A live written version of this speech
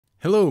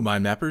Hello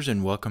mind mappers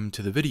and welcome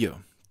to the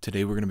video.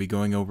 Today we're going to be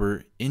going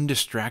over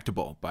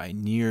Indistractable by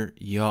Nir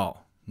Eyal.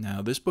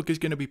 Now this book is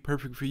going to be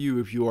perfect for you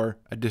if you are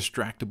a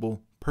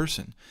distractible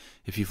person.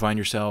 If you find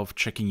yourself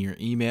checking your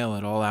email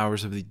at all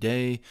hours of the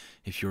day,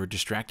 if you're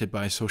distracted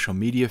by social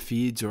media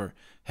feeds, or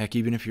heck,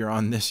 even if you're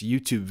on this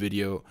YouTube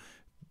video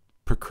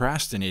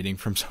procrastinating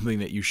from something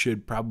that you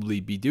should probably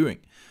be doing.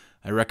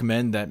 I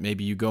recommend that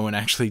maybe you go and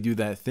actually do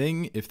that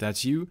thing if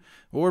that's you,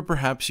 or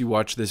perhaps you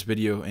watch this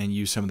video and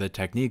use some of the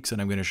techniques that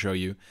I'm going to show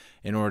you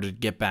in order to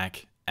get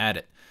back at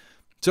it.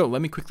 So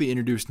let me quickly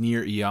introduce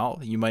Nir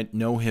Eyal. You might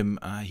know him.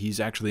 He's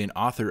actually an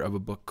author of a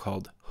book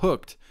called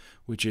Hooked,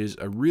 which is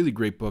a really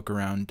great book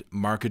around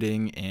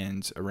marketing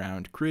and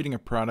around creating a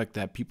product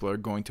that people are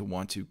going to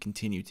want to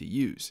continue to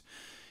use.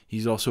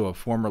 He's also a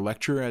former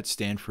lecturer at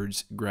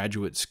Stanford's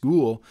graduate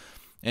school,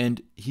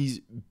 and he's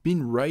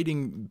been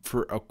writing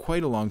for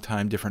quite a long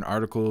time different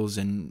articles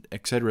and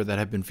etc. that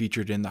have been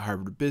featured in the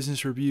Harvard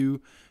Business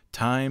Review,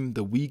 Time,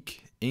 The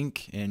Week,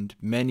 Inc., and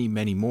many,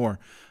 many more.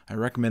 I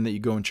recommend that you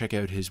go and check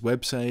out his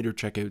website or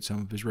check out some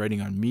of his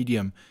writing on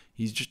Medium.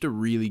 He's just a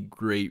really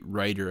great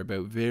writer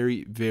about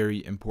very,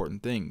 very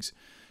important things.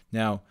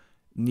 Now,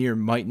 Nir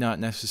might not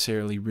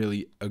necessarily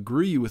really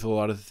agree with a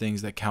lot of the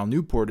things that Cal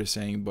Newport is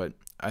saying, but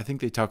I think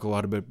they talk a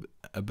lot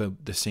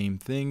about the same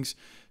things.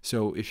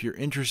 So if you're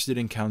interested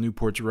in Cal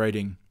Newport's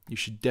writing, you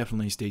should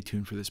definitely stay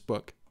tuned for this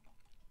book.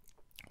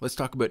 Let's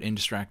talk about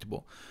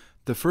Indistractable.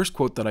 The first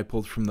quote that I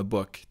pulled from the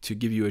book to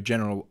give you a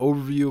general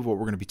overview of what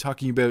we're going to be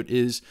talking about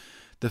is,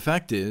 "The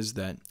fact is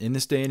that in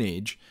this day and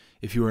age,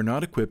 if you are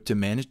not equipped to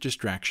manage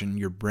distraction,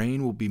 your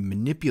brain will be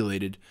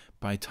manipulated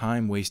by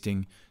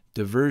time-wasting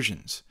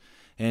diversions."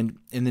 And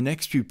in the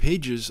next few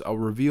pages, I'll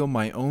reveal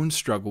my own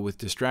struggle with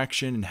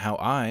distraction and how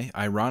I,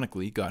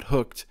 ironically, got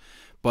hooked.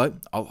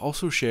 But I'll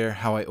also share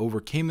how I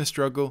overcame the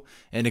struggle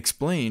and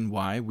explain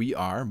why we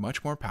are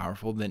much more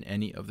powerful than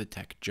any of the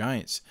tech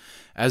giants.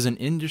 As an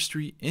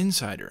industry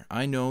insider,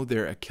 I know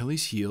their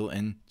Achilles heel,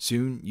 and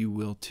soon you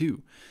will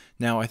too.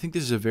 Now, I think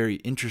this is a very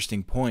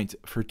interesting point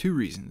for two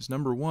reasons.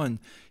 Number one,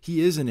 he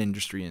is an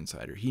industry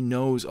insider. He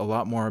knows a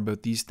lot more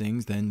about these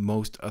things than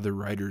most other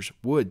writers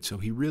would, so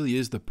he really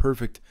is the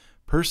perfect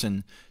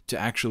person to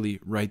actually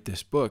write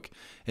this book.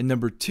 And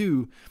number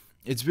two,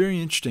 it's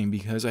very interesting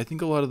because I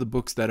think a lot of the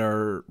books that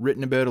are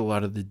written about, a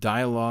lot of the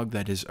dialogue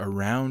that is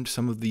around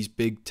some of these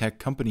big tech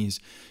companies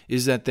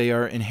is that they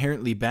are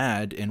inherently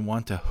bad and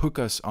want to hook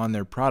us on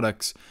their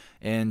products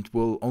and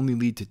will only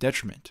lead to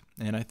detriment.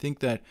 And I think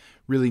that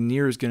really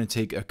Nir is going to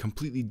take a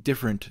completely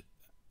different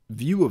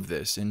view of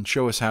this and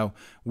show us how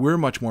we're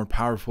much more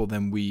powerful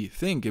than we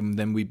think and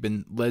than we've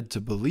been led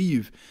to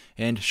believe,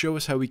 and show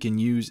us how we can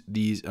use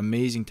these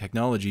amazing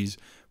technologies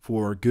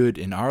for good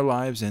in our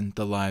lives and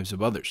the lives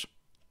of others.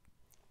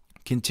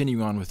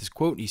 Continuing on with his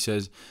quote, he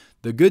says,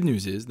 "The good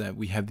news is that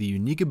we have the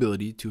unique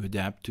ability to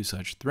adapt to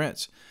such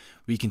threats.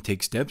 We can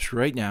take steps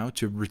right now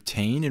to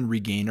retain and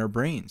regain our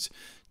brains.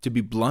 To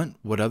be blunt,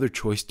 what other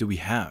choice do we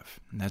have?"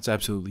 And that's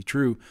absolutely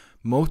true.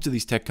 Most of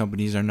these tech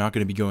companies are not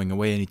going to be going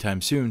away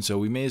anytime soon, so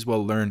we may as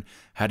well learn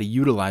how to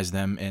utilize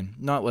them and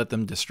not let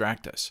them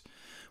distract us.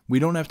 We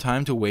don't have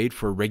time to wait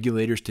for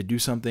regulators to do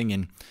something,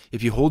 and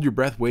if you hold your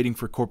breath waiting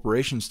for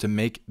corporations to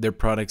make their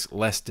products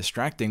less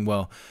distracting,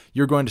 well,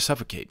 you're going to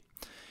suffocate.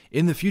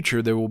 In the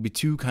future, there will be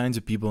two kinds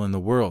of people in the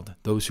world: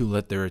 those who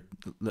let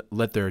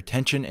their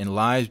attention and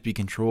lives be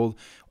controlled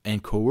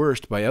and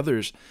coerced by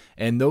others,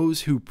 and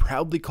those who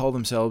proudly call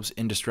themselves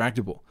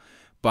indistractable.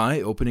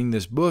 By opening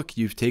this book,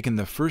 you've taken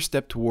the first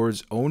step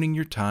towards owning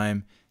your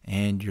time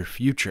and your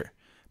future.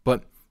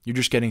 But you're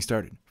just getting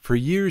started. For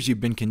years, you've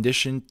been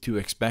conditioned to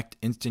expect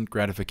instant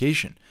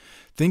gratification.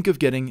 Think of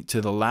getting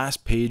to the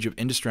last page of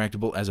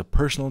Indistractable as a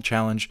personal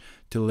challenge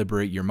to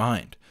liberate your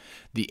mind.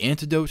 The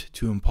antidote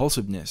to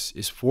impulsiveness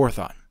is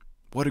forethought.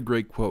 What a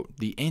great quote.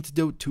 The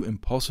antidote to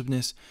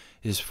impulsiveness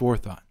is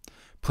forethought.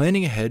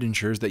 Planning ahead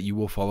ensures that you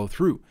will follow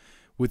through.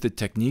 With the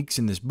techniques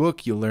in this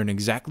book, you'll learn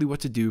exactly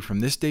what to do from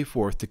this day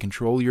forth to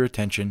control your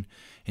attention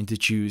and to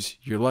choose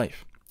your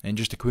life. And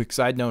just a quick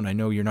side note, I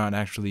know you're not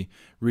actually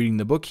reading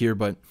the book here,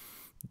 but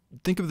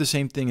think of the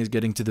same thing as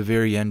getting to the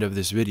very end of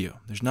this video.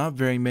 There's not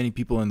very many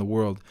people in the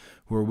world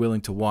who are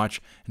willing to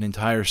watch an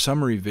entire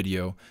summary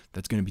video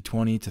that's going to be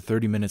 20 to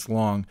 30 minutes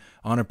long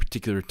on a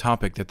particular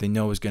topic that they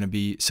know is going to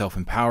be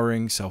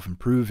self-empowering,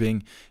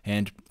 self-improving,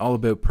 and all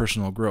about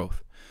personal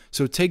growth.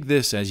 So take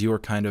this as your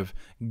kind of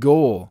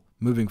goal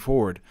moving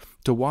forward,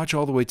 to watch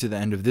all the way to the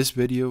end of this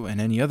video and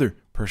any other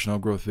personal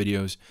growth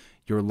videos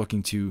you're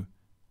looking to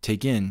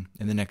take in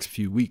the next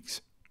few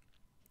weeks.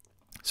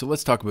 So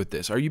let's talk about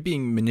this. Are you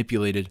being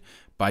manipulated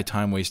by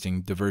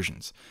time-wasting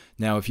diversions?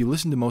 Now, if you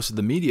listen to most of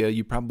the media,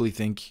 you probably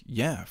think,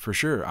 yeah, for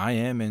sure, I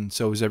am, and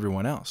so is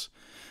everyone else.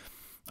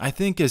 I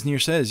think, as Nir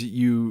says,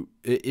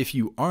 if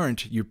you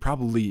aren't, you're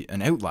probably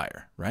an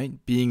outlier,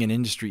 right? Being an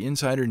industry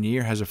insider,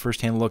 Nir has a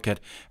first-hand look at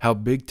how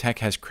big tech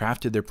has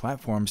crafted their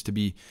platforms to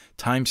be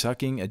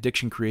time-sucking,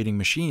 addiction-creating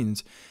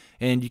machines,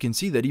 and you can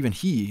see that even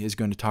he is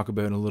going to talk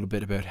about a little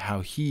bit about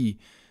how he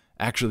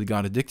actually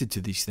got addicted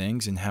to these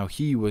things and how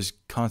he was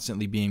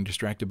constantly being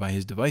distracted by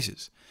his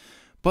devices.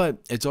 But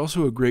it's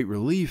also a great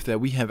relief that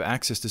we have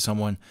access to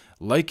someone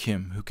like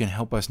him who can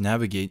help us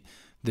navigate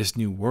this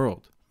new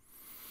world.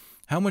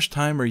 How much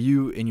time are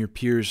you and your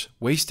peers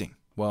wasting?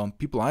 Well,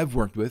 people I've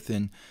worked with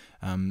and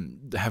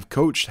have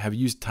coached have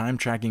used time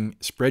tracking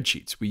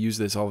spreadsheets. We use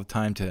this all the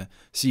time to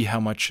see how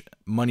much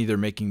money they're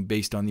making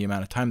based on the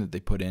amount of time that they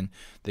put in.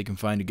 They can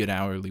find a good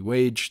hourly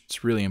wage.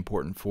 It's really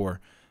important for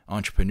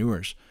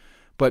entrepreneurs.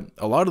 But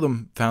a lot of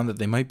them found that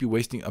they might be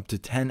wasting up to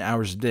 10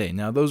 hours a day.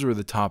 Now, those were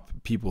the top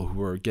people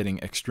who are getting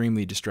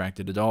extremely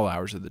distracted at all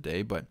hours of the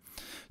day. But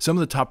some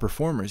of the top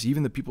performers,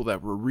 even the people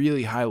that were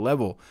really high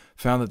level,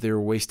 found that they were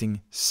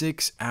wasting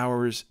 6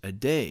 hours a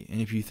day.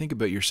 And if you think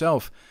about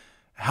yourself,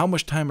 how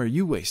much time are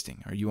you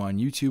wasting? Are you on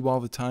YouTube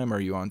all the time? Are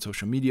you on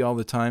social media all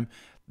the time?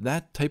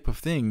 That type of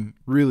thing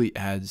really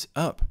adds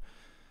up.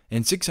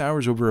 And 6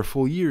 hours over a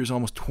full year is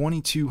almost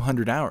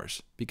 2,200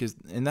 hours.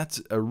 And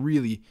that's a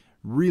really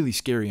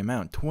scary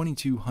amount,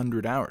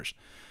 2,200 hours.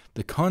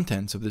 The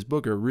contents of this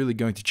book are really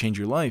going to change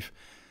your life,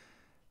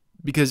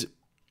 because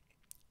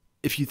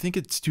if you think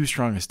it's too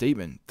strong a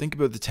statement, think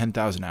about the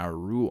 10,000 hour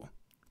rule.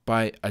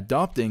 By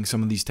adopting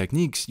some of these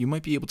techniques, you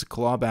might be able to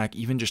claw back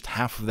even just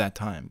half of that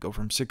time, go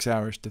from 6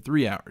 hours to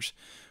 3 hours,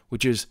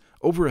 which is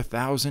over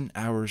 1,000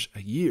 hours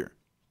a year.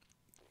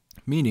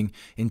 Meaning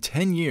in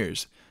 10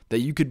 years that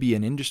you could be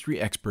an industry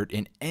expert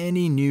in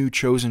any new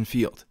chosen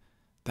field.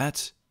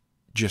 That's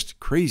just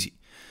crazy.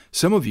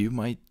 Some of you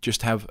might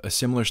just have a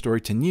similar story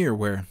to Nir,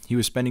 where he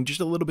was spending just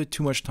a little bit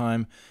too much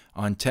time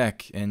on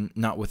tech and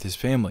not with his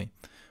family,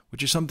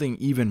 which is something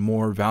even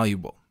more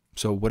valuable.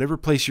 So whatever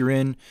place you're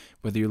in,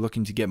 whether you're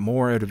looking to get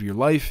more out of your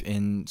life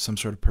in some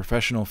sort of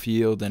professional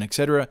field and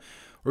etc.,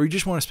 or you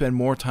just want to spend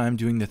more time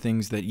doing the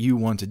things that you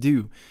want to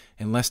do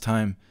and less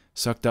time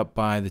sucked up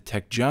by the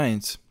tech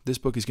giants, this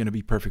book is going to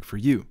be perfect for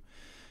you.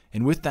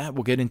 And with that,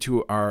 we'll get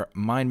into our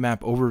mind map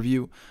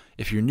overview.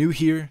 If you're new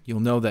here, you'll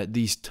know that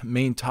these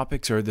main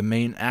topics are the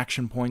main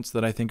action points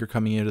that I think are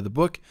coming out of the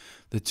book.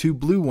 The two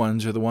blue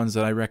ones are the ones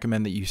that I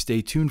recommend that you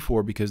stay tuned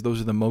for, because those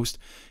are the most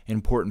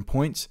important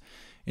points.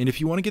 And if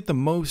you want to get the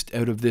most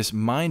out of this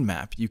mind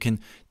map, you can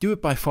do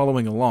it by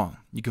following along.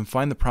 You can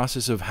find the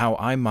process of how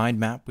I mind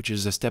map, which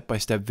is a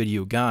step-by-step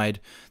video guide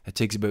that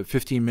takes about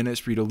 15 minutes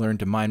for you to learn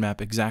to mind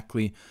map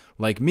exactly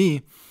like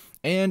me,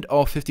 and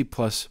all 50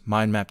 plus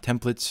mind map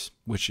templates,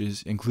 which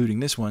is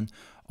including this one,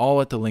 all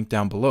at the link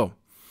down below.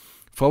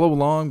 Follow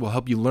along, will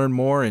help you learn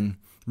more and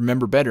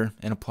remember better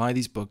and apply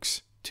these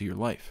books to your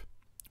life.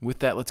 With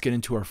that, let's get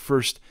into our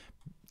first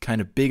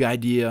kind of big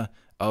idea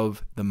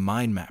of the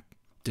mind map,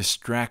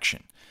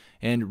 distraction.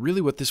 And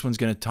really what this one's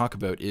going to talk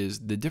about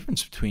is the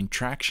difference between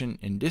traction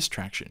and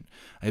distraction.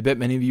 I bet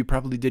many of you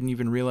probably didn't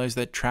even realize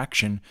that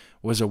traction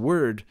was a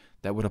word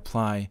that would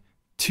apply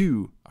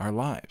to our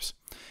lives.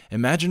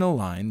 Imagine a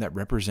line that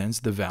represents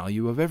the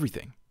value of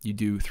everything you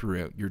do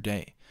throughout your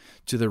day.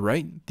 To the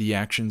right, the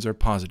actions are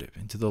positive,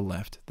 and to the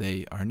left,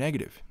 they are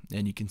negative.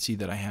 And you can see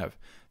that I have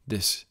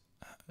this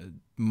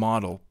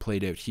model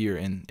played out here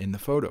in the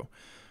photo.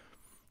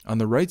 On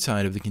the right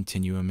side of the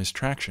continuum is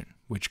traction,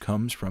 which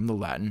comes from the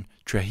Latin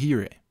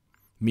trahere,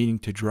 meaning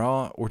to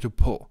draw or to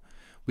pull.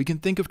 We can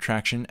think of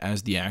traction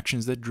as the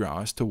actions that draw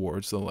us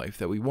towards the life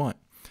that we want.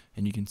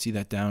 And you can see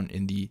that down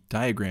in the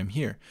diagram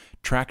here.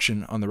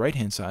 Traction on the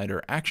right-hand side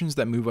are actions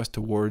that move us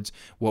towards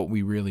what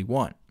we really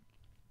want.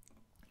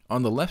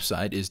 On the left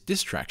side is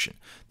distraction,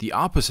 the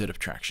opposite of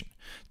traction.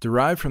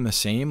 Derived from the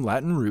same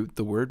Latin root,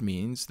 the word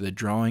means the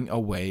drawing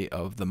away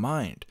of the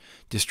mind.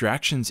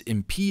 Distractions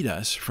impede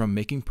us from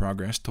making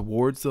progress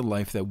towards the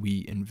life that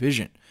we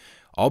envision.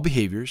 All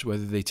behaviors,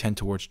 whether they tend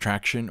towards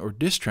traction or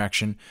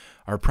distraction,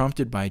 are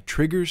prompted by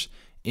triggers,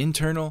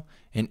 internal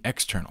and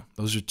external.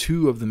 Those are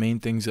two of the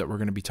main things that we're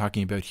going to be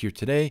talking about here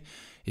today,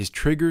 is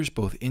triggers,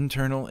 both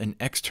internal and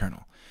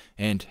external,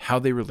 and how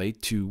they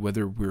relate to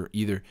whether we're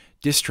either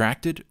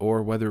distracted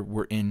or whether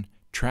we're in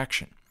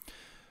traction.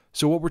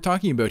 So what we're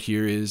talking about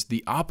here is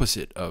the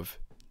opposite of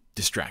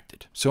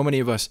distracted. So many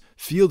of us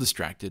feel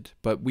distracted,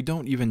 but we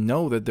don't even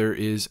know that there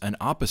is an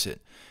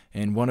opposite.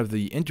 And one of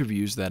the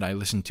interviews that I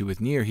listened to with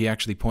Nir, he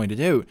actually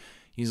pointed out,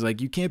 he's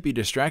like, you can't be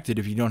distracted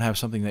if you don't have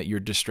something that you're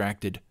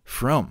distracted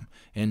from.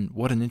 And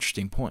what an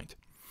interesting point.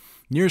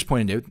 Nir's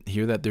pointed out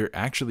here that there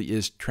actually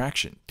is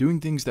traction, doing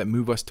things that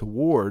move us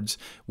towards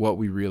what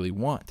we really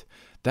want.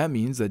 That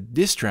means that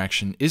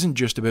distraction isn't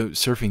just about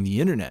surfing the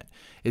internet.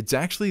 It's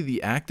actually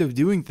the act of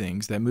doing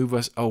things that move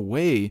us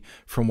away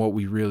from what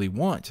we really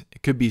want.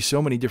 It could be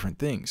so many different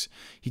things.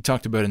 He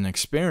talked about an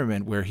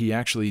experiment where he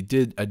actually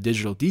did a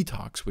digital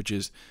detox, which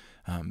is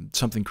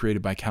something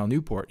created by Cal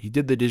Newport. He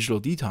did the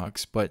digital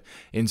detox, but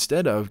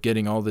instead of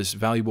getting all this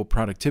valuable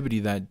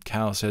productivity that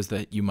Cal says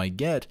that you might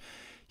get,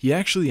 he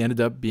actually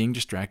ended up being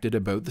distracted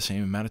about the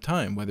same amount of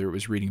time, whether it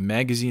was reading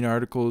magazine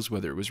articles,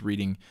 whether it was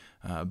reading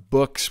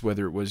books,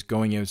 whether it was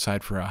going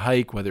outside for a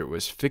hike, whether it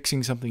was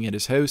fixing something at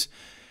his house.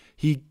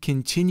 He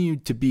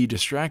continued to be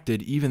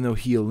distracted even though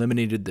he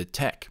eliminated the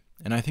tech.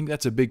 And I think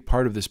that's a big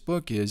part of this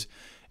book is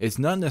It's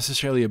not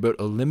necessarily about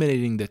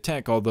eliminating the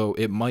tech, although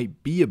it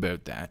might be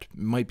about that, it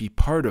might be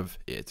part of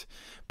it,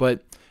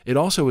 but it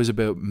also is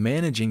about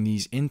managing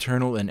these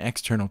internal and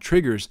external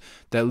triggers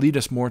that lead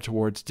us more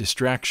towards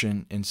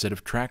distraction instead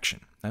of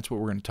traction. That's what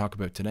we're going to talk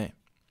about today.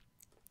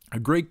 A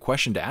great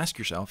question to ask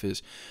yourself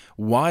is,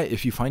 why,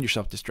 if you find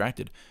yourself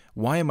distracted,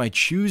 why am I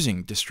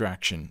choosing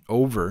distraction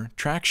over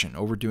traction,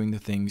 over doing the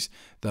things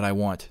that I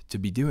want to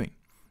be doing?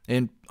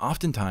 And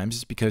oftentimes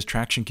it's because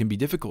traction can be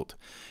difficult.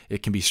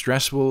 It can be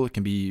stressful. It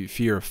can be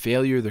fear of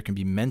failure. There can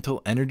be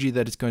mental energy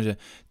that it's going to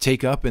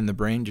take up, and the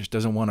brain just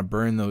doesn't want to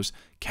burn those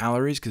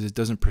calories because it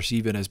doesn't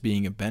perceive it as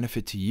being a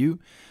benefit to you.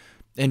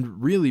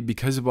 And really,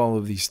 because of all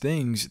of these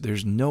things,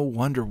 there's no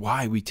wonder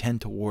why we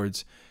tend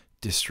towards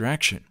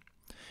distraction.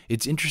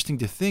 It's interesting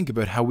to think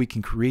about how we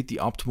can create the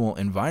optimal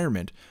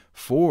environment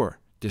for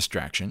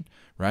distraction,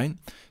 right?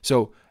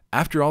 So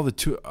after all,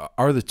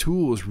 are the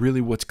tools really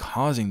what's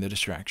causing the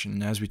distraction?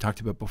 And as we talked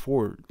about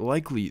before,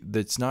 likely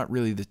that's not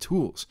really the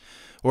tools.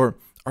 Or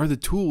are the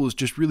tools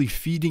just really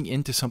feeding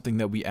into something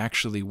that we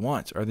actually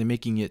want? Are they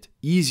making it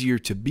easier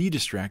to be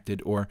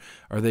distracted, or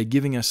are they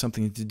giving us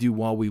something to do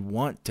while we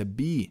want to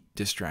be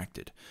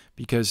distracted?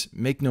 Because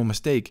make no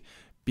mistake,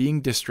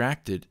 being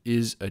distracted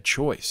is a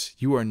choice.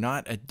 You are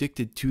not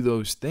addicted to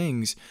those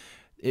things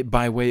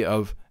by way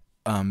of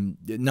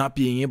not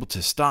being able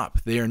to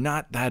stop. They are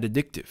not that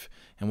addictive.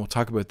 And we'll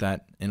talk about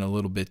that in a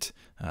little bit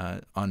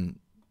on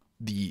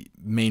the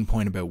main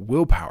point about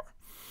willpower.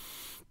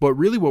 But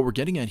really what we're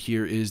getting at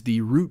here is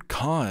the root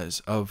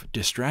cause of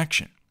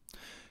distraction.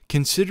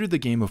 Consider the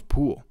game of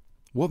pool.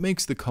 What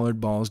makes the colored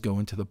balls go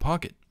into the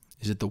pocket?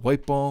 Is it the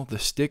white ball, the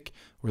stick,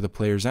 or the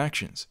player's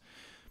actions?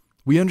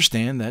 We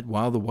understand that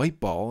while the white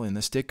ball and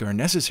the stick are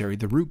necessary,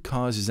 the root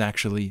cause is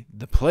actually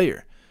the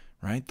player,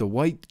 right? The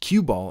white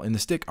cue ball and the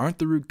stick aren't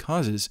the root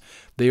causes.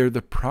 They are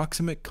the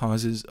proximate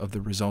causes of the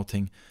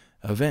resulting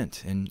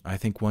event. And I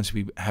think once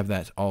we have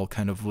that all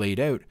kind of laid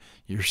out,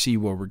 you'll see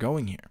where we're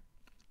going here.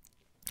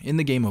 In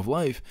the game of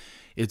life,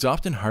 it's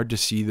often hard to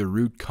see the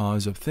root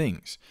cause of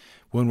things.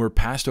 When we're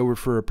passed over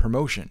for a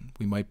promotion,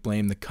 we might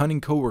blame the cunning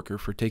coworker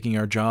for taking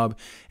our job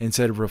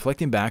instead of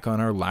reflecting back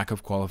on our lack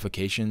of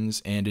qualifications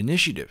and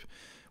initiative.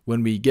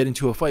 When we get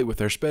into a fight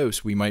with our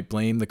spouse, we might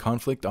blame the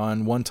conflict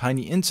on one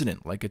tiny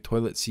incident, like a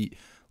toilet seat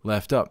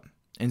left up,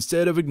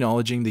 instead of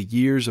acknowledging the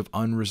years of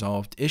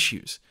unresolved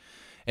issues.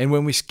 And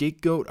when we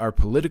scapegoat our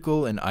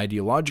political and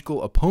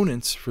ideological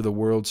opponents for the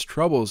world's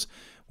troubles,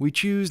 we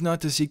choose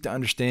not to seek to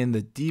understand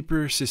the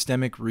deeper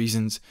systemic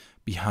reasons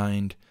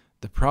behind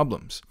the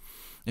problems.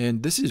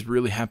 And this is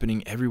really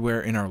happening everywhere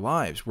in our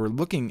lives. We're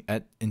looking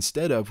at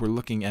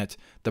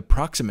the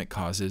proximate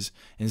causes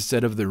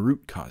instead of the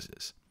root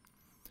causes.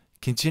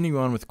 Continuing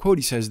on with the quote,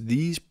 he says,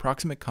 these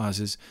proximate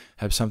causes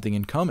have something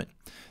in common.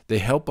 They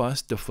help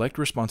us deflect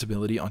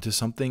responsibility onto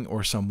something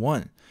or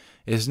someone.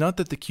 It is not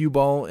that the cue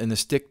ball and the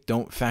stick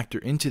don't factor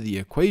into the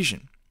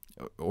equation.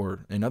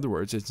 Or in other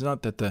words, it's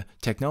not that the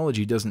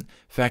technology doesn't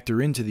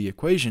factor into the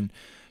equation,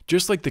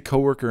 just like the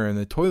coworker and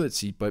the toilet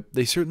seat, but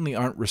they certainly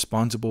aren't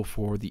responsible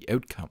for the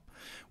outcome.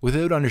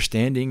 Without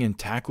understanding and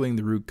tackling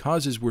the root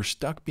causes, we're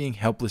stuck being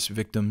helpless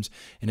victims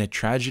in a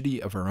tragedy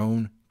of our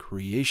own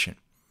creation.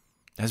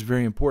 That's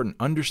very important,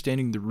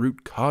 understanding the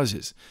root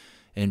causes,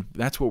 and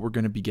that's what we're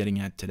going to be getting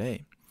at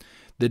today.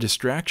 The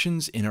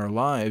distractions in our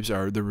lives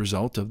are the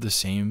result of the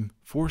same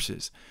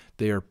forces.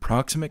 They are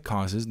proximate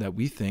causes that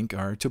we think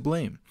are to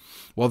blame,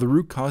 while the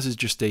root causes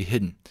just stay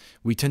hidden.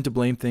 We tend to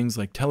blame things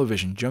like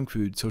television, junk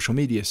food, social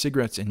media,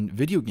 cigarettes, and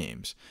video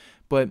games.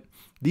 But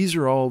these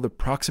are all the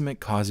proximate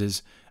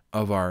causes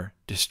of our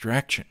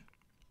distraction.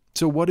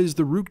 So what is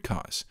the root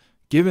cause?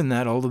 Given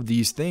that all of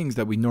these things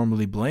that we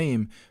normally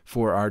blame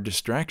for our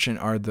distraction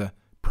are the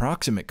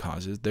proximate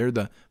causes, they're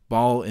the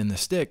ball and the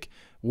stick,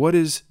 what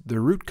is the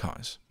root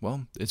cause?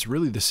 Well, it's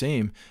really the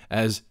same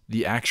as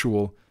the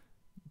actual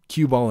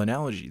cue ball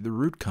analogy. The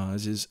root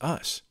cause is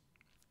us.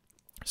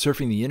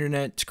 Surfing the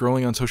internet,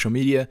 scrolling on social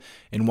media,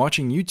 and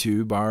watching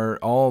YouTube are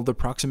all the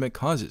proximate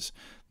causes.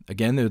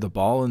 Again, they're the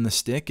ball and the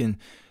stick, and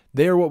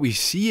they are what we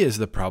see as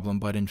the problem,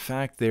 but in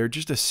fact, they're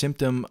just a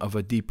symptom of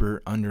a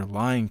deeper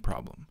underlying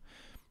problem.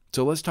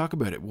 So let's talk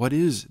about it. What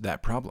is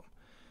that problem?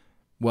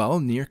 Well,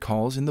 Nir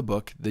calls in the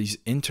book these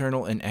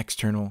internal and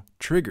external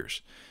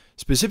triggers.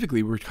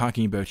 Specifically, we're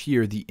talking about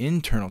here the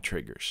internal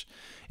triggers.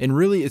 And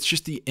really, it's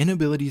just the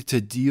inability to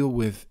deal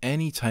with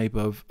any type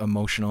of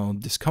emotional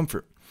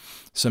discomfort.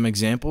 Some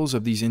examples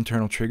of these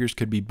internal triggers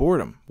could be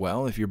boredom.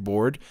 Well, if you're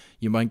bored,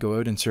 you might go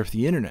out and surf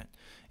the internet.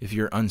 If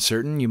you're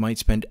uncertain, you might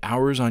spend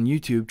hours on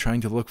YouTube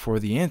trying to look for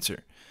the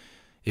answer.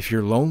 If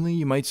you're lonely,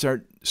 you might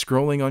start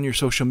scrolling on your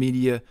social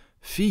media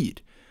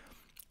feed.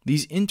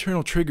 These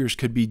internal triggers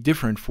could be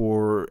different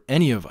for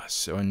any of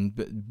us,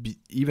 and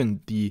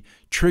even the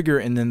trigger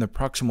and then the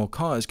proximal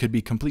cause could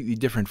be completely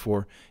different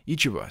for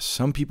each of us.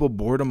 Some people,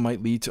 boredom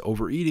might lead to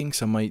overeating,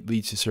 some might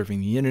lead to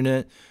surfing the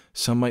internet,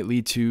 some might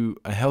lead to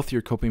a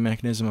healthier coping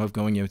mechanism of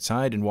going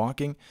outside and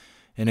walking,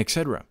 and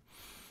etc.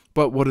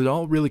 But what it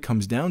all really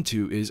comes down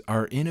to is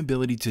our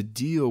inability to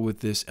deal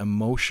with this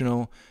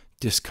emotional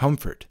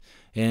discomfort.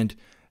 and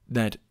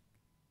that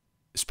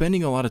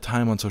spending a lot of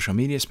time on social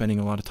media, spending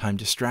a lot of time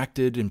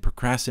distracted and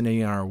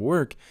procrastinating on our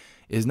work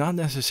is not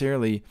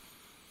necessarily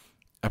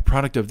a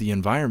product of the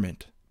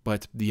environment,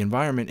 but the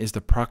environment is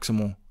the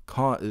proximal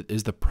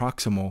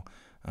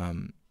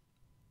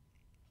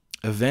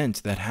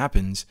event that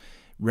happens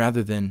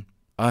rather than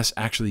us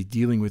actually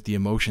dealing with the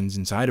emotions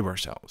inside of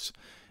ourselves.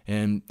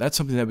 And that's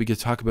something that we could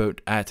talk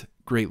about at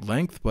great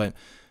length, but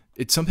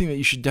it's something that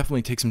you should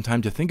definitely take some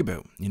time to think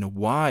about.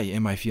 Why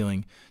am I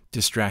feeling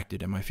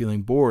distracted? Am I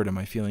feeling bored? Am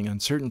I feeling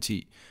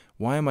uncertainty?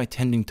 Why am I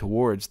tending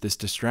towards this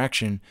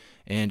distraction?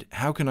 And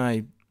how can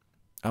I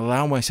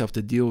allow myself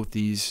to deal with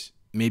these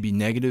maybe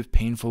negative,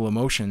 painful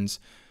emotions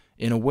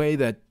in a way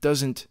that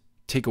doesn't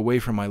take away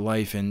from my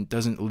life and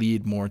doesn't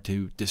lead more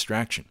to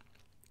distraction?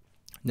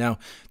 Now,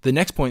 the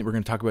next point we're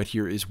going to talk about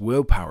here is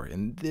willpower,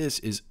 and this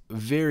is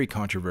very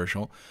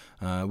controversial.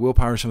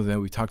 Willpower is something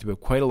that we've talked about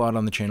quite a lot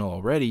on the channel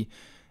already,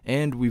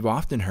 and we've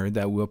often heard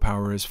that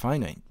willpower is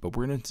finite, but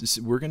we're going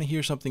to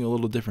hear something a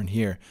little different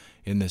here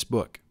in this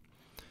book.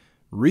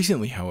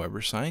 Recently,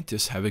 however,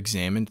 scientists have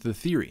examined the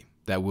theory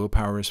that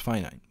willpower is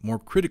finite more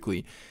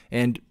critically,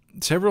 and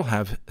several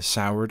have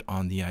soured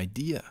on the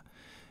idea.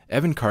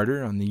 Evan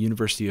Carter on the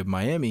University of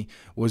Miami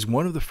was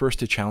one of the first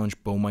to challenge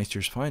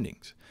Baumeister's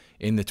findings.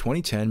 In the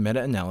 2010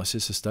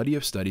 meta-analysis, a study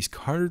of studies,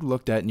 Carter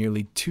looked at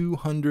nearly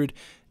 200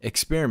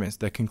 experiments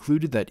that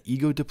concluded that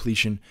ego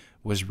depletion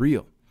was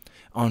real.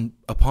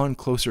 Upon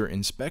closer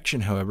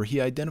inspection, however, he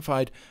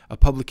identified a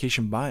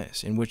publication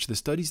bias in which the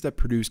studies that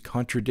produced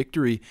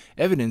contradictory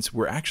evidence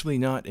were actually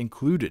not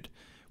included.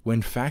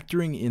 When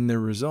factoring in their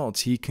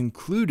results, he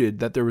concluded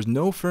that there was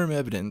no firm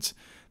evidence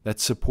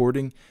that's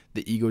supporting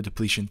the ego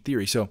depletion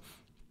theory. So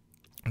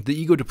the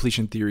ego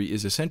depletion theory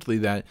is essentially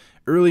that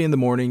early in the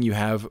morning you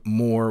have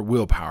more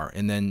willpower,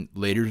 and then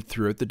later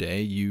throughout the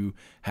day you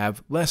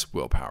have less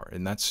willpower.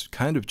 And that's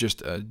kind of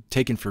just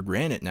taken for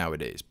granted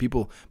nowadays.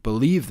 People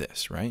believe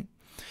this, right?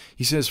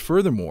 He says,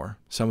 furthermore,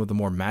 some of the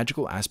more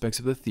magical aspects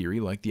of the theory,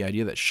 like the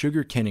idea that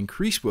sugar can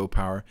increase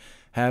willpower,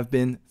 have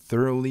been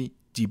thoroughly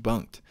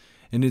debunked.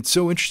 And it's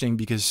so interesting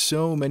because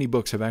so many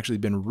books have actually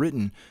been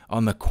written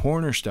on the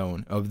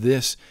cornerstone of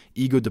this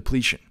ego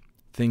depletion.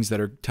 Things that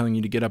are telling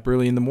you to get up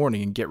early in the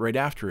morning and get right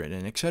after it,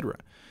 and etc.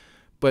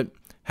 But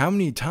how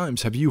many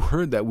times have you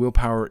heard that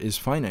willpower is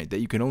finite,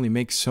 that you can only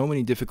make so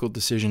many difficult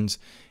decisions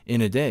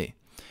in a day?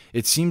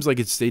 It seems like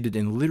it's stated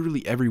in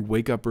literally every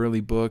wake up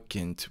early book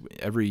and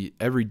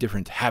every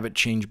different habit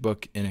change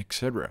book, and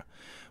etc.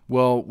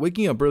 Well,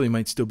 waking up early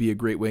might still be a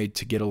great way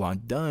to get a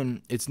lot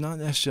done. It's not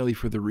necessarily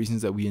for the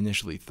reasons that we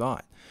initially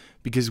thought,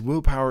 because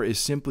willpower is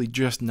simply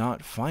just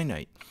not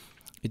finite.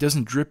 It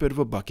doesn't drip out of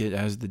a bucket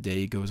as the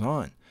day goes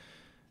on.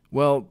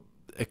 Well,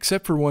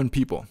 except for one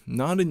people.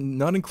 Not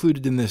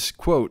included in this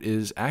quote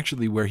is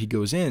actually where he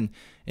goes in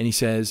and he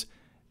says,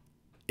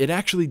 it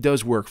actually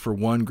does work for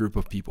one group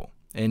of people.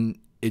 And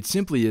it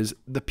simply is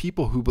the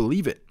people who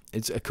believe it.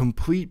 It's a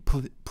complete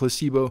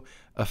placebo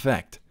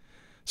effect.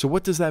 So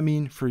what does that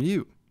mean for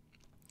you?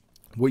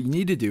 What you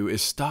need to do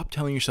is stop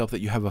telling yourself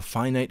that you have a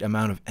finite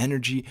amount of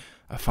energy,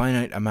 a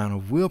finite amount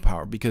of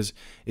willpower, because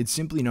it's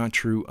simply not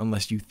true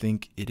unless you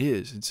think it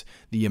is. It's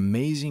the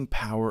amazing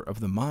power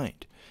of the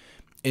mind.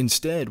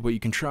 Instead, what you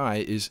can try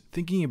is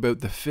thinking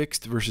about the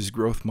fixed versus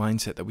growth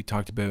mindset that we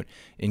talked about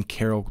in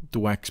Carol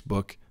Dweck's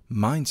book,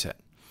 Mindset.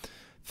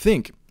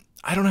 Think,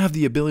 I don't have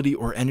the ability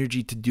or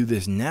energy to do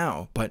this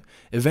now, but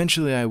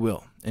eventually I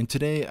will. And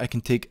today I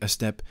can take a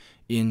step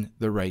in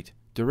the right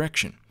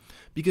direction.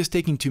 Because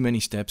taking too many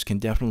steps can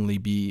definitely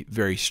be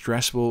very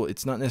stressful.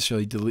 It's not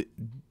necessarily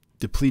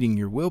depleting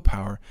your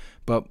willpower,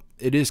 but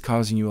it is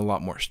causing you a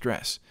lot more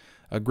stress.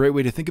 A great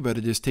way to think about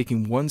it is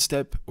taking one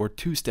step or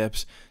two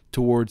steps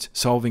towards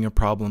solving a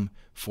problem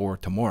for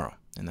tomorrow.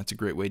 And that's a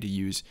great way to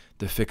use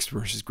the fixed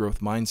versus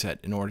growth mindset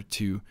in order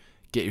to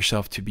get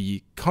yourself to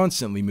be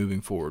constantly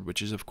moving forward,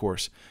 which is, of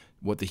course,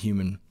 what the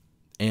human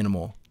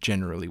animal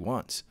generally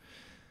wants.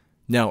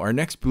 Now, our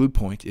next blue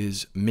point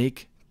is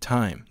make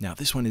time. Now,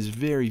 this one is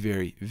very,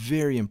 very,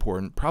 very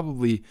important.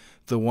 Probably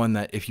the one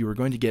that if you were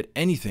going to get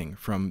anything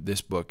from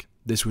this book,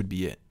 this would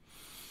be it.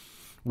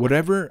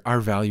 Whatever our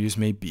values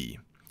may be,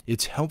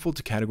 it's helpful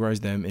to categorize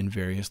them in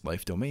various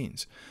life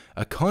domains,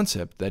 a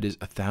concept that is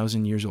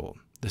 1,000 years old.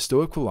 The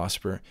Stoic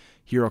philosopher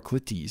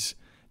Heraclitus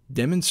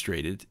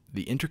demonstrated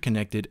the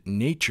interconnected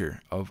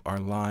nature of our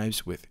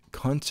lives with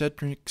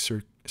concentric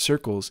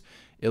circles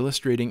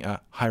illustrating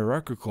a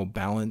hierarchical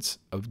balance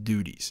of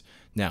duties.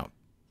 Now,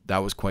 that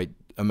was quite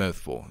a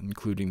mouthful,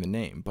 including the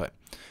name, but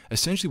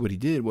essentially what he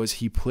did was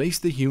he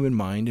placed the human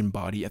mind and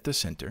body at the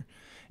center,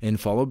 and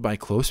followed by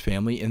close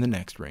family in the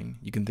next ring.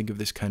 You can think of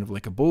this kind of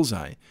like a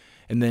bullseye,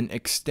 and then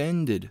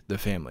extended the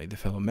family, the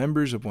fellow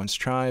members of one's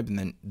tribe, and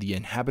then the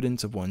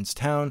inhabitants of one's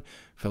town,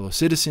 fellow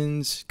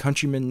citizens,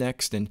 countrymen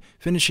next, and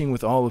finishing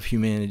with all of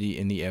humanity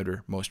in the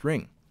outermost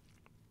ring.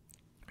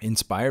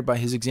 Inspired by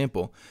his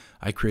example,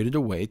 I created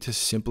a way to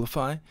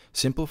simplify,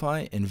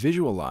 and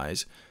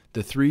visualize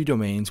the three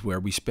domains where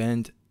we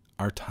spend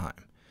our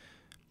time.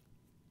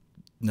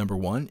 Number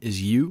one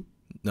is you,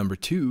 Number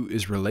 2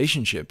 is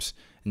relationships.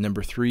 And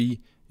number 3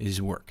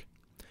 is work.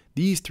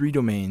 These 3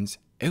 domains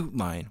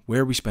outline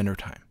where we spend our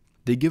time.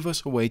 They give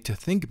us a way to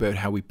think about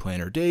how we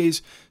plan our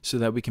days so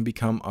that we can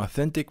become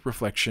authentic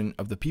reflection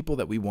of the people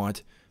that we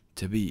want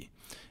to be.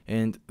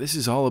 And this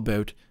is all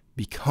about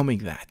becoming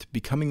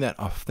that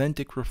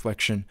authentic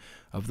reflection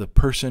of the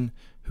person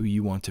who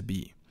you want to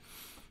be.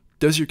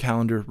 Does your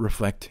calendar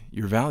reflect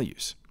your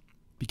values?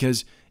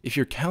 Because if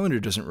your calendar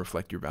doesn't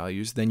reflect your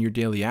values, then your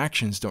daily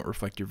actions don't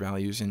reflect your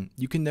values, and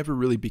you can never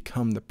really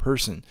become the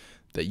person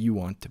that you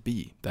want to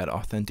be, that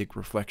authentic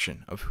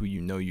reflection of who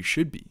you know you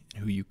should be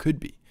and who you could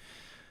be.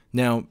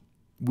 Now,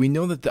 we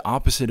know that the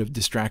opposite of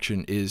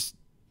distraction is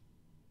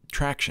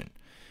traction.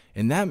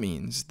 And that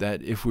means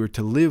that if we're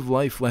to live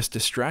life less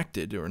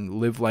distracted or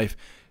live life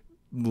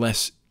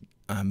less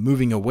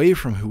moving away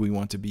from who we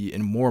want to be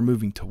and more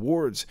moving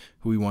towards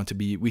who we want to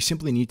be, we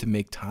simply need to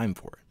make time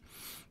for it.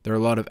 There are a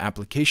lot of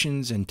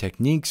applications and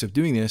techniques of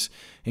doing this,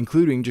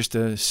 including just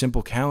a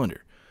simple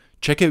calendar.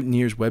 Check out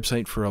Nir's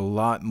website for a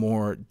lot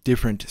more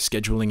different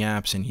scheduling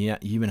apps, and he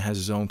even has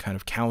his own kind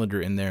of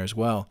calendar in there as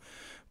well.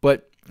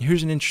 But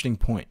here's an interesting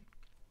point.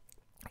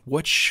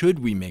 What should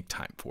we make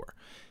time for?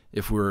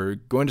 If we're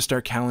going to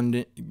start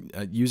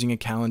using a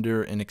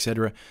calendar and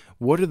etc.,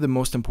 what are the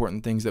most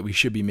important things that we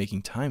should be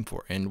making time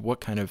for? And what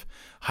kind of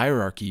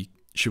hierarchy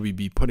should we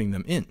be putting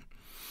them in?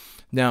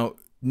 Now,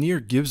 Nir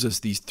gives us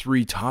these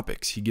 3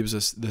 topics. He gives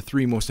us the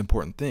 3 most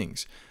important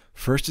things.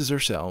 First is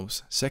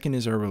ourselves, second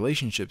is our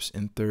relationships,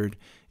 and third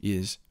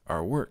is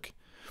our work.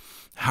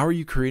 How are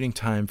you creating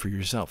time for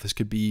yourself? This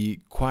could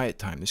be quiet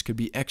time. This could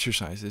be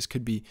exercise. This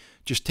could be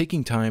just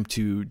taking time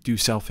to do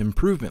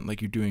self-improvement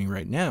like you're doing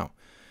right now.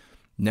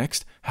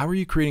 Next, how are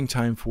you creating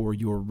time for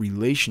your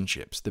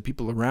relationships, the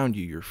people around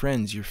you, your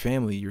friends, your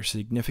family, your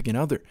significant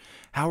other?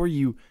 How are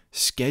you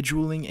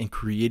scheduling and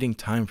creating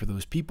time for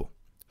those people?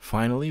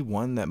 Finally,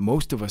 one that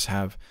most of us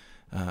have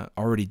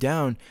already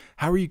down,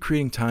 how are you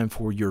creating time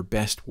for your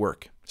best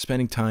work?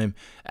 Spending time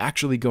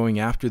actually going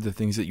after the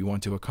things that you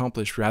want to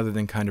accomplish rather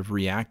than kind of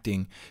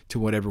reacting to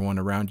what everyone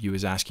around you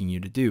is asking you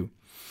to do.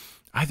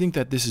 I think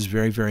that this is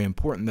very, very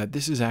important, that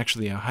this is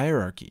actually a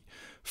hierarchy.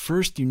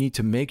 First, you need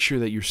to make sure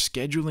that you're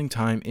scheduling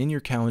time in your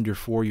calendar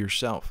for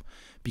yourself.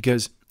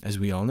 Because, as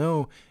we all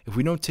know, if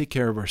we don't take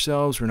care of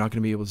ourselves, we're not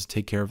going to be able to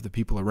take care of the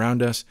people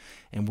around us,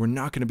 and we're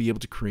not going to be able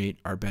to create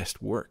our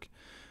best work.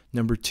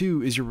 Number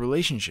 2 is your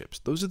relationships.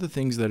 Those are the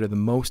things that are the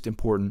most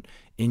important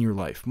in your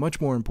life, much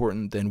more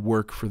important than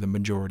work for the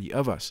majority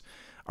of us.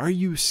 Are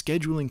you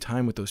scheduling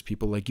time with those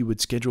people like you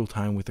would schedule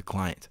time with a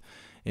client?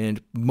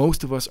 And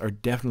most of us are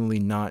definitely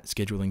not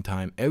scheduling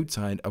time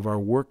outside of our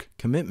work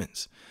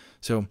commitments.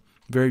 So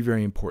very,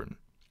 very important.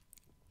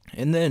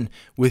 And then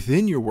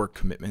within your work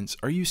commitments,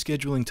 are you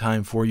scheduling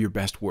time for your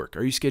best work?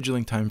 Are you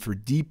scheduling time for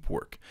deep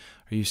work?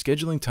 Are you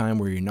scheduling time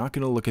where you're not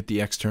going to look at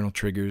the external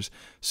triggers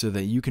so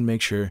that you can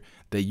make sure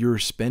that you're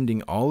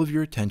spending all of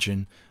your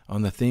attention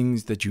on the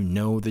things that you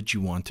know that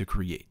you want to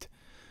create?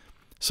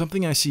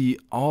 Something I see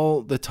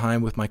all the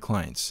time with my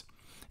clients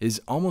is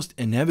almost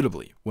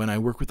inevitably when I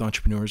work with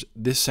entrepreneurs,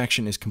 this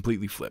section is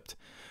completely flipped.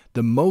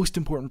 The most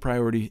important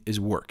priority is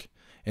work,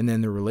 and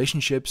then their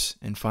relationships,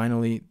 and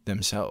finally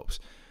themselves.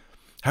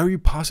 How are you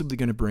possibly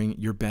going to bring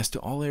your best to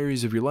all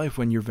areas of your life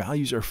when your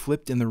values are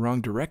flipped in the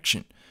wrong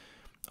direction?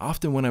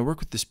 Often when I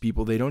work with these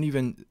people, they don't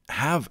even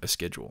have a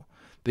schedule.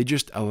 They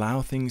just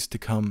allow things to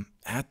come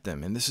at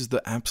them, and this is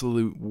the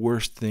absolute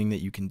worst thing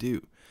that you can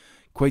do.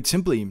 Quite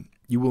simply,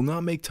 you will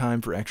not make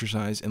time for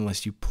exercise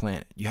unless you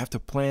plan it. You have to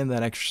plan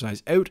that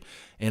exercise out,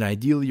 and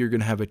ideally you're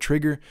going to have a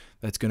trigger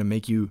that's going to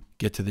make you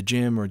get to the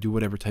gym or do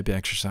whatever type of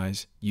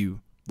exercise you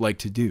like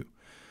to do.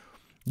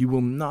 You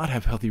will not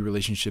have healthy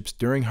relationships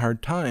during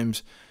hard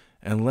times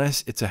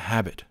unless it's a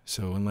habit.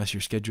 So unless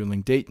you're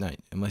scheduling date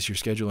night, unless you're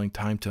scheduling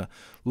time to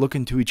look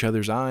into each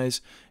other's eyes,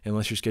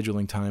 unless you're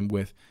scheduling time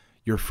with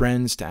your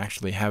friends to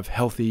actually have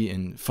healthy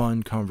and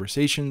fun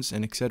conversations,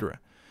 and etc.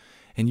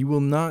 And you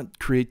will not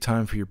create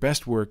time for your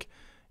best work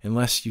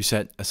unless you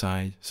set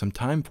aside some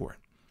time for it.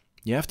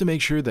 You have to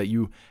make sure that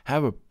you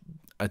have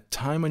a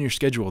time on your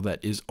schedule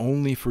that is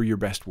only for your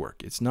best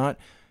work. It's not,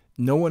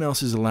 no one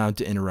else is allowed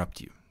to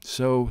interrupt you.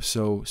 So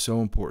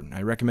important.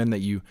 I recommend that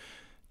you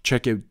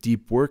check out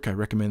Deep Work. I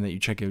recommend that you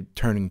check out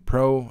Turning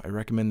Pro. I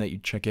recommend that you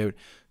check out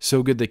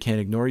So Good They Can't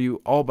Ignore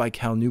You, all by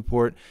Cal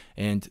Newport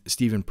and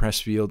Stephen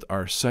Pressfield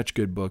are such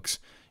good books.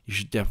 You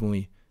should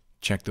definitely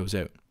check those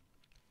out.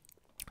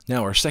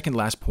 Now, our second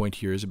last point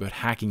here is about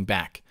hacking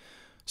back.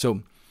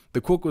 So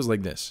the quote goes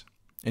like this.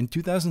 In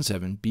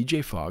 2007,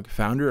 B.J. Fogg,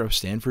 founder of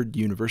Stanford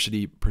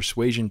University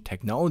Persuasion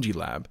Technology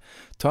Lab,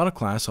 taught a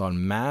class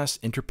on mass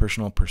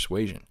interpersonal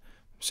persuasion.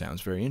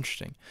 Sounds very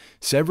interesting.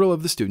 Several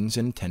of the students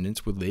in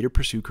attendance would later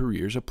pursue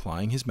careers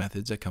applying his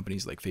methods at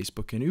companies like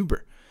Facebook and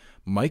Uber.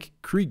 Mike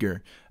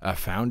Krieger, a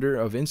founder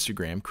of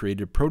Instagram,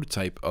 created a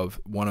prototype of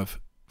one of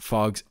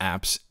Fogg's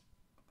apps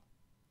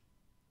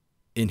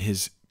in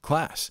his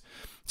class.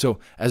 So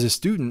as a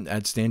student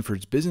at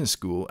Stanford's business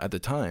school at the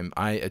time,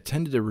 I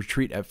attended a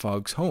retreat at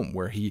Fogg's home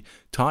where he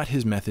taught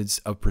his methods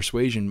of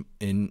persuasion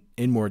in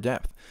more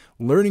depth.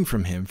 Learning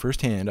from him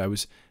firsthand, I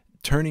was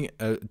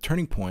a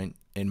turning point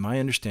in my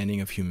understanding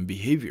of human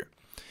behavior.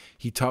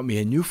 He taught me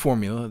a new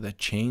formula that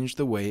changed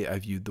the way I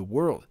viewed the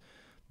world.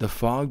 The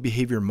Fogg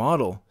behavior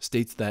model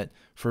states that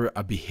for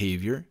a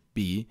behavior,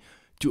 B,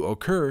 to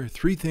occur,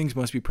 3 things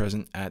must be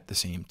present at the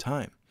same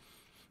time.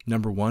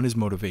 Number 1 is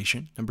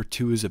motivation, number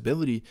 2 is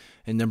ability,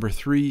 and number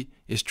 3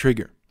 is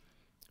trigger.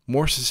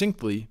 More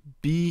succinctly,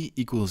 B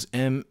equals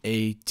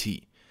MAT.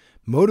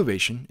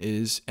 Motivation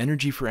is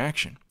energy for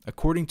action.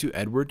 According to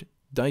Edward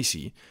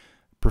Dicey,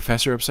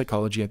 professor of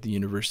psychology at the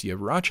University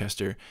of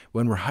Rochester,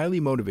 when we're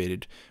highly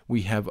motivated,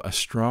 we have a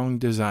strong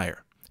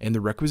desire and the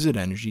requisite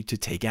energy to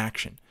take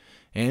action.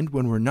 And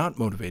when we're not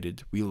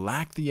motivated, we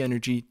lack the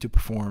energy to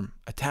perform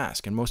a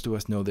task, and most of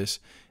us know this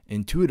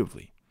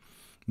intuitively.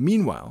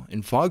 Meanwhile,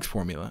 in Fogg's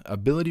formula,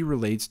 ability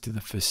relates to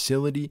the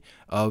facility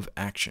of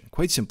action.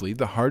 Quite simply,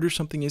 the harder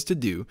something is to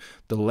do,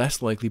 the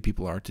less likely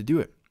people are to do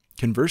it.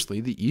 Conversely,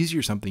 the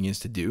easier something is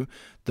to do,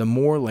 the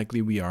more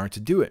likely we are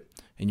to do it.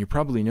 And you're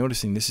probably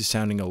noticing this is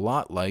sounding a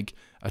lot like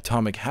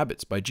Atomic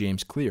Habits by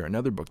James Clear,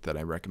 another book that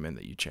I recommend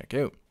that you check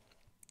out.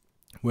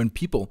 When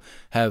people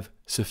have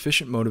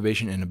sufficient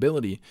motivation and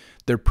ability,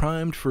 they're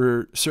primed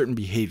for certain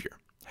behavior.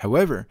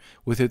 However,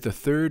 without the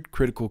third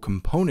critical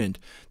component,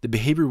 the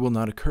behavior will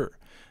not occur.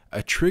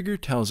 A trigger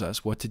tells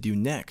us what to do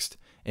next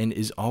and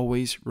is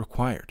always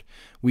required.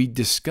 We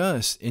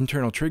discussed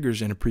internal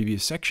triggers in a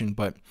previous section,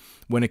 but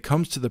when it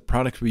comes to the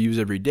products we use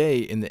every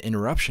day and the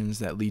interruptions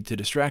that lead to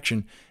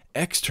distraction,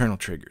 external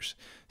triggers,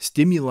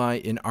 stimuli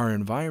in our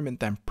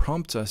environment that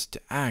prompts us to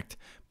act,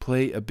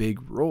 play a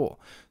big role.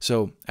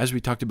 So as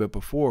we talked about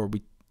before,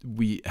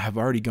 we have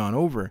already gone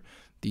over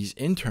these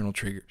internal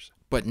triggers.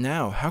 But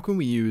now, how can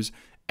we use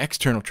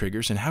external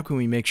triggers, and how can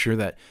we make sure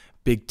that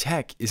big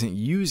tech isn't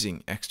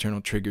using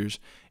external triggers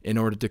in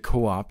order to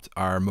co-opt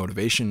our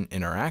motivation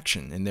and our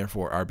action, and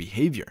therefore our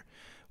behavior?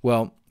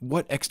 Well,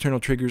 what external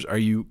triggers are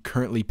you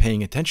currently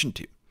paying attention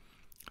to?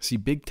 See,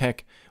 big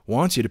tech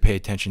wants you to pay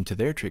attention to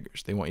their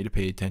triggers. They want you to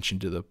pay attention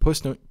to the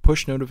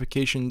push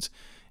notifications,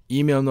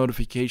 email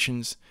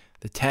notifications,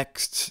 the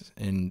texts,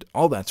 and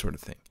all that sort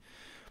of thing.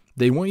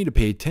 They want you to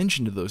pay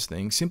attention to those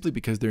things simply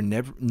because their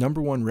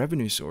number one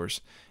revenue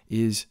source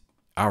is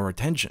our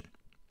attention.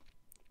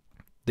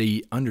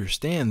 They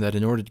understand that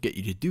in order to get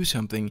you to do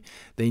something,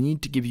 they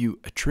need to give you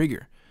a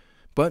trigger.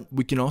 But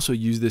we can also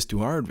use this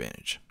to our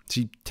advantage.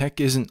 See, tech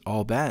isn't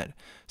all bad.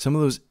 Some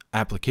of those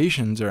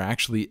applications are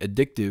actually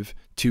additive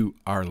to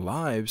our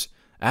lives,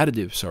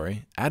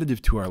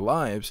 additive to our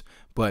lives,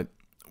 but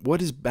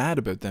what is bad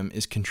about them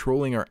is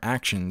controlling our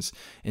actions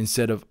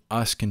instead of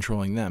us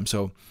controlling them.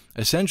 So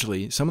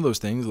essentially, some of those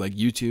things like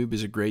YouTube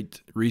is a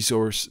great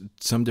resource,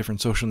 some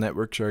different social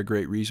networks are a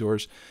great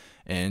resource,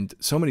 and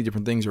so many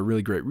different things are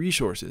really great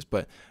resources.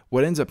 But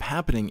what ends up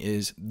happening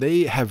is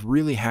they have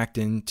really hacked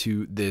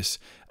into this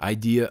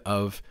idea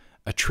of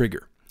a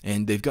trigger.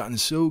 And they've gotten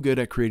so good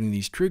at creating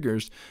these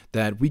triggers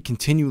that we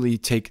continually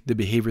take the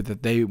behavior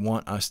that they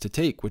want us to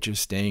take, which is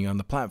staying on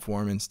the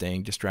platform and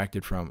staying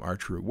distracted from our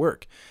true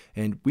work.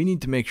 And we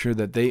need to make sure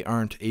that they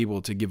aren't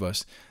able to give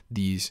us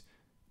these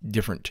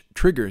different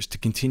triggers to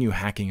continue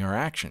hacking our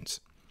actions.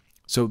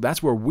 So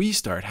that's where we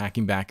start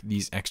hacking back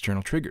these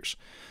external triggers.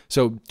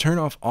 So turn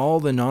off all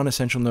the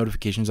non-essential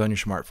notifications on your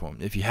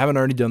smartphone. If you haven't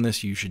already done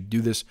this, you should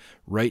do this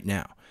right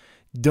now.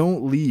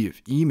 Don't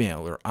leave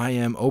email or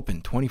IM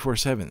open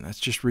 24/7. That's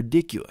just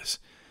ridiculous.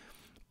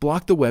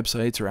 Block the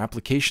websites or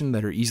applications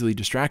that are easily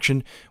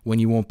distraction when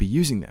you won't be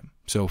using them.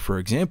 So for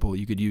example,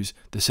 you could use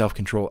the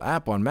self-control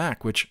app on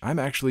Mac, which I'm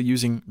actually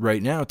using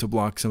right now to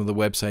block some of the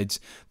websites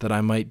that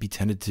I might be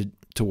tended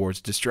towards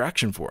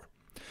distraction for.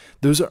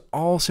 Those are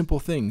all simple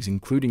things,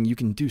 including you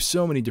can do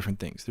so many different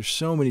things. There's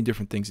so many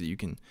different things that you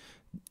can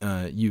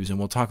use, and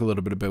we'll talk a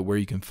little bit about where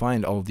you can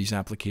find all of these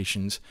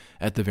applications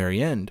at the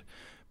very end.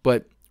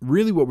 But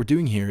really what we're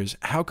doing here is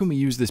how can we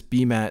use this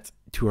BMAT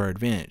to our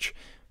advantage?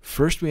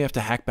 First, we have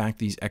to hack back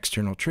these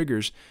external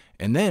triggers,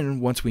 and then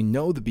once we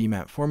know the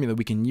BMAT formula,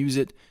 we can use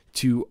it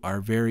to our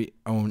very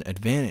own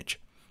advantage.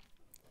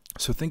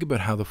 So think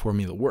about how the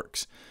formula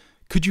works.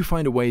 Could you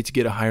find a way to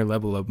get a higher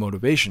level of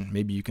motivation?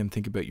 Maybe you can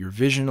think about your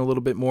vision a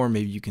little bit more.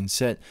 Maybe you can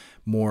set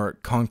more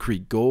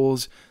concrete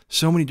goals.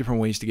 So many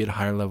different ways to get a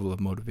higher level of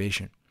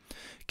motivation.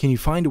 Can you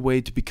find a way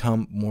to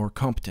become more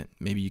competent?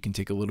 Maybe you can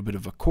take a little bit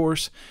of a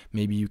course.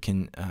 Maybe you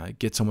can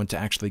get someone to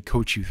actually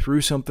coach you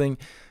through something.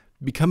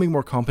 Becoming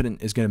more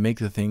competent is going to make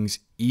the things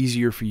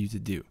easier for you to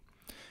do.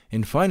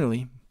 And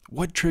finally,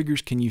 what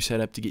triggers can you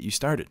set up to get you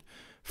started?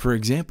 For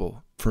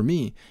example, for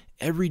me,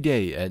 every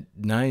day at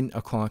 9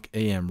 o'clock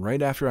a.m.,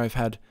 right after I've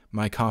had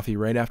my coffee,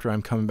 right after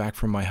I'm coming back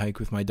from my hike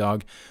with my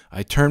dog,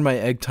 I turn my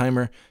egg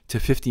timer to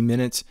 50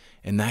 minutes,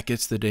 and that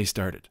gets the day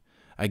started.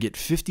 I get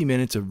 50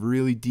 minutes of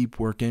really deep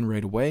work in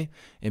right away.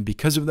 And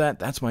because of that,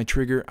 that's my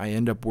trigger. I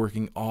end up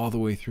working all the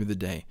way through the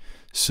day.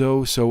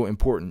 So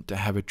important to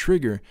have a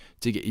trigger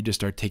to get you to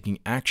start taking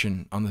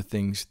action on the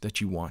things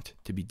that you want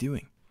to be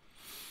doing.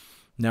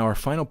 Now, our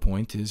final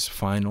point is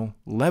final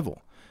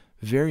level.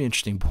 Very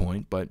interesting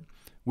point, but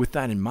with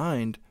that in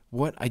mind,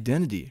 what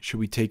identity should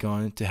we take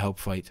on to help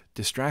fight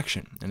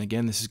distraction? And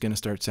again, this is going to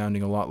start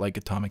sounding a lot like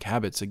Atomic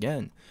Habits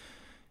again.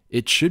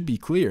 It should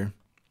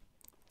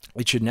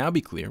now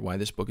be clear why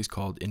this book is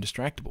called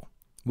Indistractable.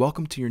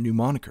 Welcome to your new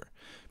moniker.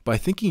 By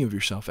thinking of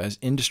yourself as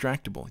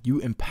indistractable, you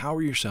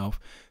empower yourself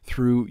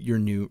through your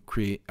new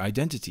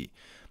identity.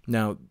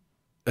 Now,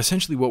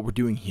 essentially what we're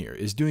doing here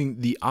is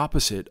doing the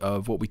opposite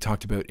of what we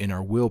talked about in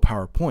our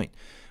willpower point,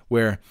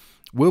 where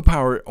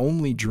willpower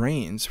only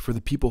drains for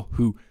the people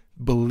who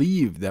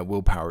believe that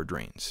willpower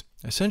drains.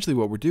 Essentially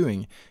what we're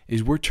doing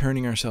is we're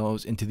turning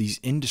ourselves into these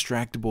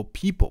indistractable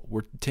people.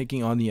 We're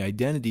taking on the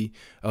identity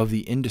of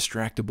the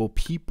indistractable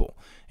people,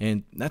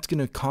 and that's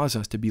going to cause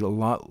us to be a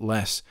lot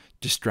less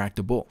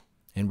distractible,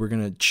 and we're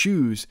going to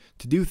choose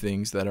to do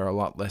things that are a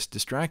lot less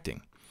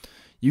distracting.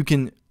 You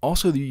can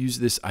also use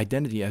this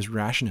identity as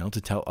rationale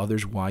to tell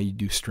others why you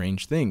do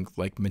strange things,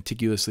 like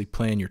meticulously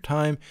plan your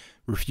time,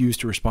 refuse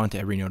to respond to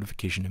every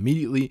notification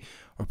immediately,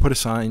 or put a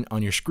sign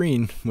on your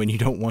screen when you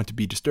don't want to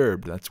be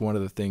disturbed. That's one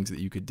of the things that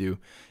you could do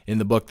in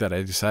the book that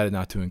I decided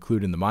not to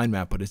include in the mind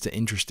map, but it's an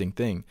interesting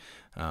thing.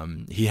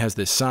 He has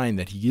this sign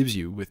that he gives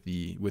you with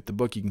the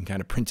book. You can kind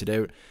of print it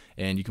out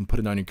and you can put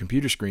it on your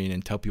computer screen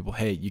and tell people,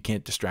 hey, you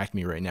can't distract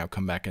me right now.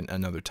 Come back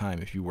another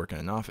time if you work in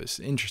an office.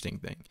 Interesting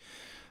thing.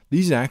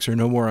 These acts are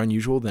no more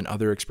unusual than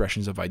other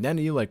expressions of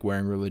identity, like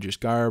wearing religious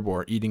garb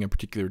or eating a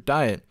particular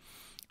diet.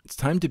 It's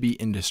time to be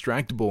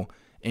indistractable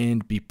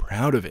and be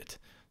proud of it.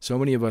 So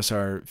many of us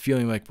are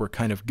feeling like we're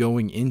kind of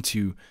going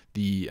into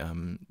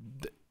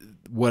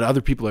what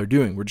other people are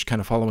doing. We're just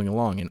kind of following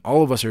along, and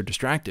all of us are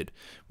distracted.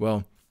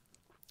 Well,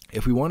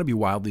 if we want to be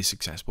wildly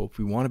successful, if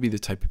we want to be the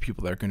type of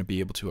people that are going to be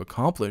able to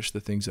accomplish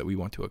the things that we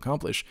want to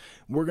accomplish,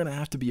 we're going to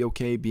have to be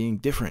okay being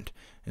different.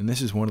 And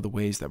this is one of the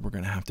ways that we're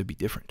going to have to be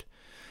different.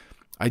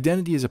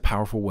 Identity is a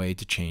powerful way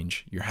to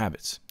change your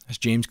habits. As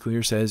James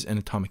Clear says in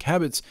Atomic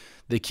Habits,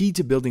 the key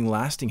to building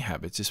lasting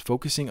habits is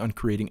focusing on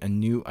creating a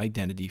new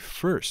identity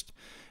first.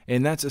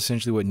 And that's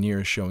essentially what Nir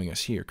is showing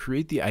us here.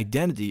 Create the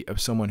identity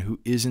of someone who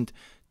isn't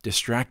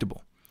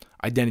distractible.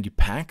 Identity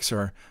packs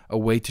are a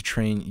way to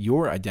train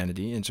your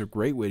identity, and it's a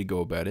great way to go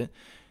about it.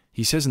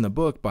 He says in the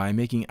book, by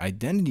making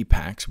identity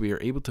packs, we are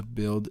able to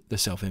build the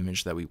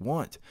self-image that we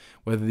want.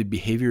 Whether the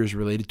behavior is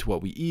related to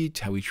what we eat,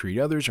 how we treat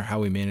others, or how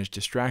we manage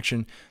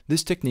distraction,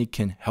 this technique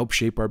can help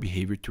shape our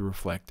behavior to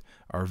reflect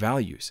our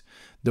values.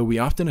 Though we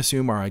often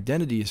assume our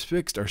identity is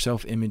fixed, our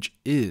self-image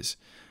is,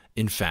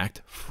 in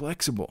fact,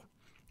 flexible,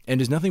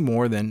 and is nothing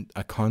more than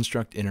a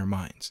construct in our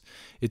minds.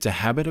 It's a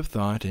habit of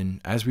thought,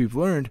 and as we've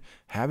learned,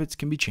 habits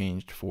can be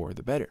changed for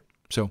the better.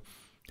 So,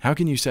 how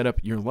can you set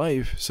up your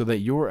life so that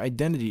your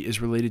identity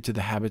is related to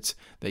the habits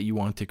that you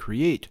want to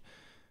create?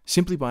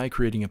 Simply by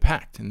creating a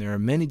pact. And there are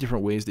many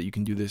different ways that you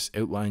can do this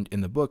outlined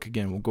in the book.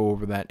 Again, we'll go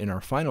over that in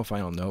our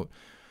final note.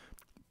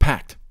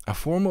 Pact, a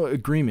formal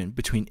agreement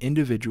between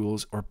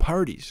individuals or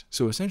parties.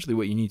 So essentially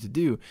what you need to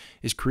do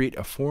is create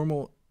a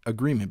formal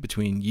agreement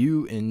between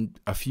you and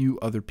a few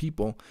other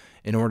people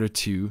in order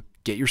to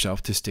get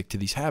yourself to stick to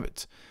these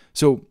habits.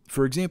 So,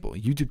 for example,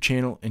 YouTube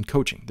channel and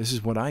coaching. This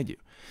is what I do.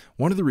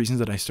 One of the reasons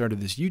that I started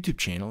this YouTube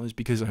channel is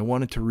because I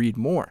wanted to read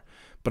more,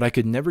 but I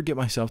could never get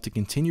myself to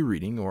continue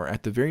reading, or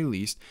at the very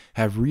least,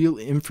 have real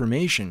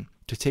information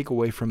to take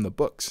away from the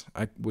books.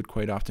 I would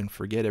quite often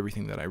forget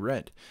everything that I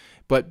read.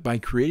 But by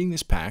creating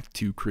this pact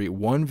to create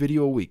one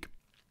video a week,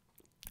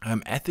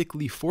 I'm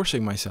ethically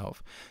forcing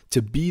myself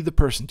to be the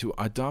person, to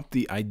adopt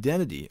the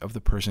identity of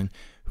the person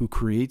who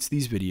creates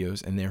these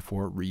videos and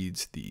therefore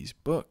reads these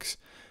books.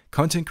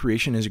 Content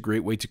creation is a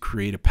great way to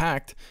create a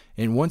pact,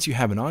 and once you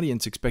have an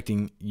audience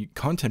expecting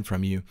content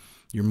from you,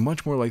 you're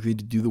much more likely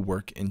to do the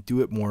work and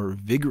do it more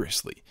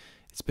vigorously.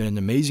 It's been an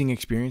amazing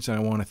experience, and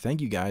I want to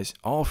thank you guys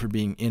all for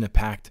being in a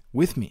pact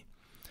with me.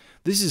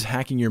 This is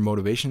hacking your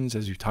motivations,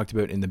 as we talked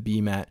about in the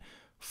BMAT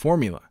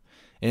formula.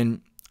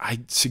 And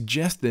I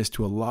suggest this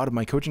to a lot of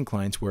my coaching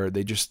clients, where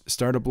they just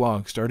start a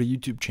blog, start a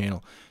YouTube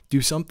channel, do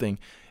something,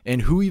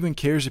 and who even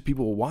cares if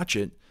people will watch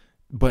it?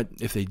 But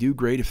if they do,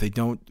 great. If they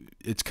don't,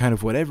 it's kind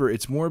of whatever.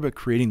 It's more about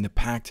creating the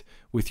pact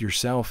with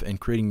yourself and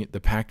creating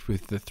the pact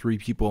with the 3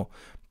 people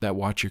that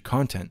watch your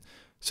content,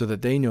 so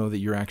that they know that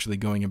you're actually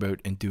going about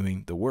and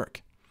doing the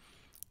work.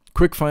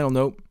 Quick final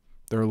note,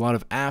 there are a lot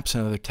of apps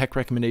and other tech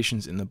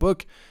recommendations in the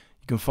book.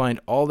 You can find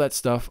all that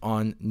stuff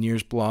on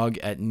Nir's blog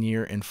at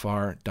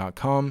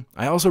nirandfar.com.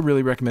 I also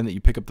really recommend that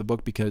you pick up the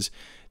book, because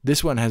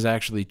this one has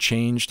actually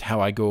changed how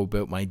I go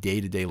about my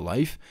day-to-day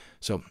life.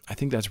 So I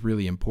think that's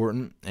really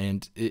important.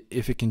 And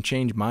if it can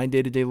change my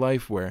day-to-day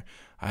life, where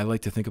I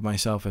like to think of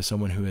myself as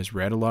someone who has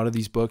read a lot of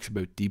these books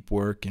about deep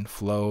work and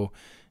flow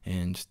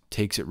and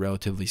takes it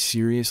relatively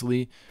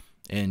seriously,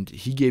 and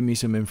he gave me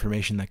some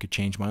information that could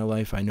change my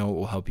life, I know it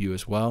will help you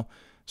as well.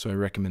 So I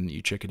recommend that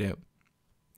you check it out.